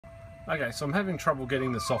Okay, so I'm having trouble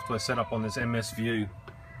getting the software set up on this MSView.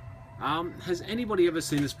 Has anybody ever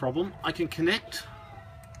seen this problem? I can connect.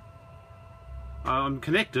 I'm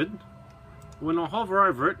connected. When I hover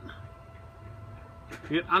over it,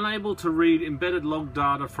 yet unable to read embedded log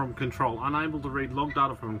data from control. Unable to read log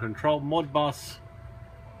data from control. Modbus.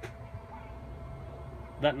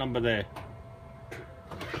 That number there.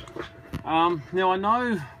 Now I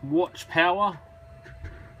know watch power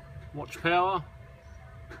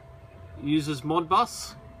uses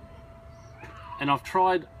Modbus, and I've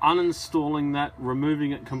tried uninstalling that,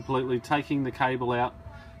 removing it completely, taking the cable out.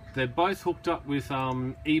 They're both hooked up with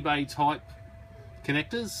eBay type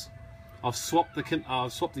connectors. I've swapped the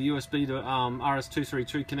USB to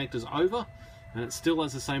RS232 connectors over, and it still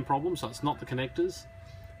has the same problem. So it's not the connectors,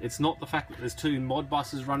 it's not the fact that there's two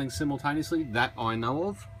Modbuses running simultaneously that I know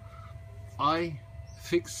of. I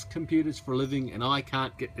fix computers for a living and I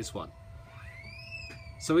can't get this one.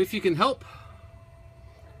 So if you can help,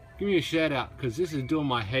 give me a shout out, because this is doing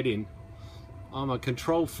my head in. I'm a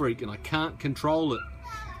control freak and I can't control it.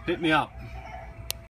 Hit me up.